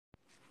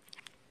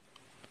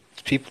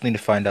People need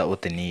to find out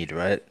what they need,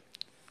 right?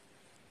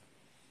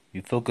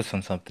 You focus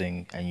on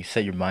something and you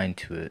set your mind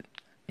to it,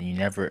 and you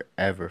never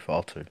ever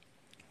falter.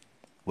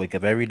 Wake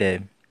up every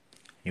day,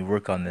 you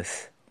work on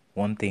this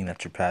one thing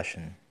that's your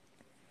passion.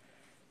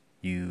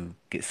 You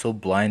get so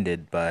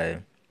blinded by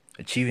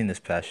achieving this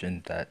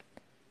passion that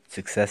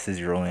success is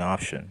your only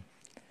option.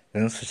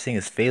 There's no such thing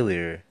as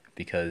failure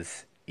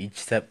because each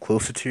step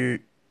closer to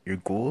your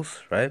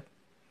goals, right,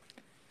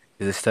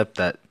 is a step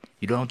that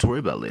you don't have to worry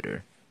about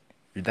later.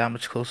 You're that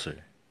much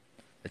closer.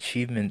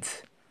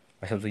 Achievements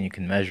are something you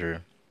can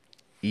measure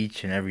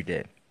each and every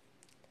day.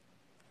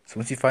 So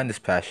once you find this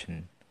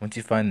passion, once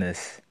you find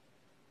this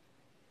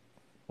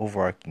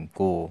overarching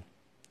goal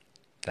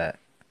that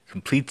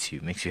completes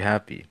you, makes you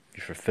happy,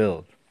 you're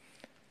fulfilled,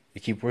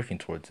 you keep working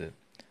towards it,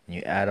 and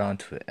you add on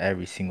to it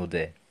every single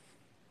day.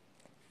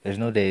 There's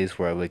no days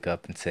where I wake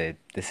up and say,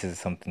 this is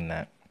something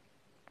that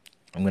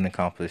I'm going to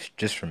accomplish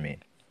just for me,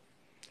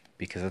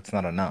 because that's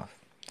not enough.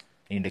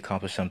 I need to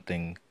accomplish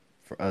something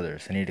for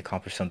others. I need to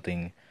accomplish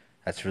something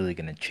that's really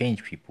going to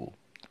change people.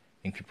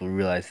 Make people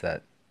realize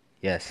that,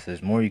 yes,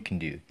 there's more you can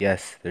do.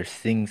 Yes, there's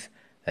things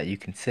that you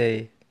can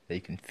say, that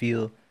you can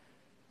feel,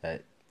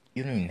 that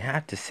you don't even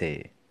have to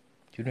say.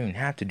 You don't even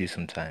have to do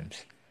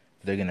sometimes.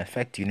 They're going to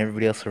affect you and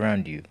everybody else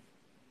around you.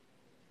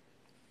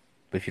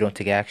 But if you don't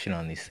take action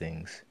on these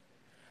things,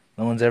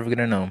 no one's ever going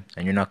to know,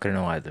 and you're not going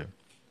to know either.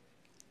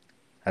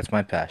 That's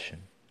my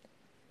passion.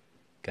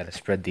 Gotta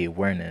spread the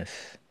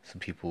awareness so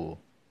people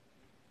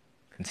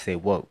can stay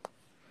woke.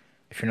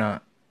 If you're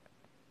not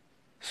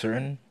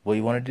certain what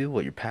you want to do,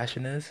 what your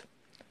passion is,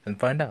 then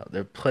find out.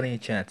 There are plenty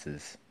of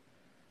chances.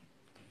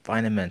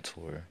 Find a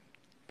mentor.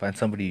 Find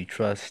somebody you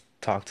trust.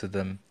 Talk to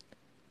them.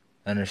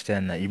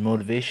 Understand that your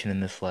motivation in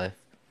this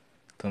life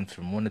comes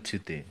from one of two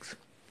things.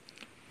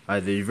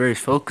 Either you're very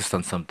focused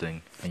on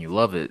something and you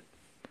love it,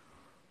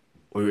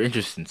 or you're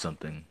interested in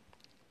something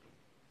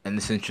and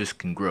this interest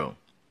can grow.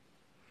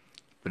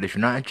 But if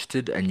you're not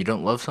interested and you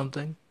don't love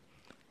something,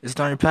 it's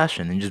not your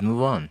passion and just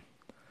move on.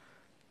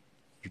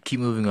 You keep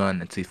moving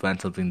on until you find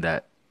something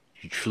that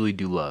you truly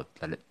do love,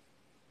 that it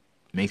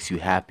makes you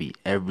happy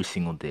every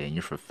single day and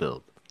you're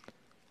fulfilled.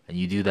 And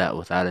you do that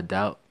without a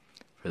doubt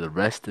for the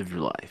rest of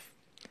your life.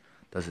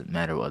 Doesn't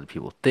matter what other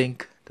people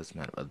think, doesn't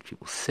matter what other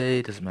people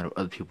say, doesn't matter what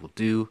other people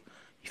do.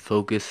 You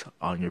focus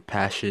on your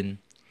passion,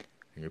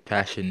 and your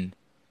passion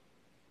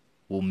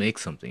will make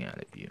something out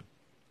of you.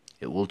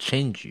 It will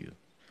change you,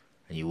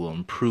 and you will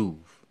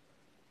improve,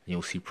 and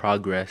you'll see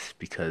progress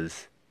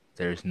because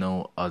there is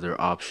no other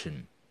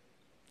option.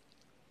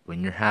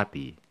 When you're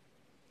happy,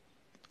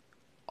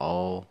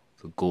 all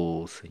the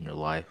goals in your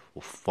life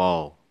will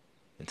fall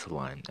into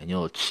line, and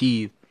you'll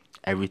achieve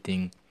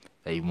everything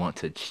that you want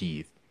to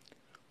achieve.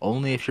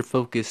 Only if you're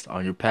focused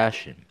on your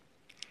passion.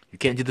 You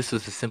can't do this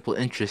with a simple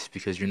interest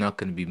because you're not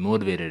going to be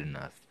motivated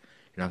enough.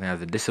 You're not going to have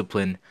the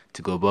discipline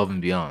to go above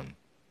and beyond.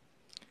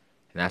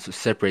 And that's what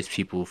separates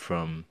people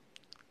from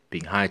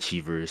being high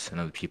achievers and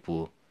other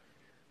people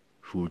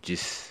who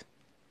just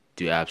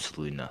do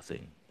absolutely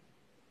nothing.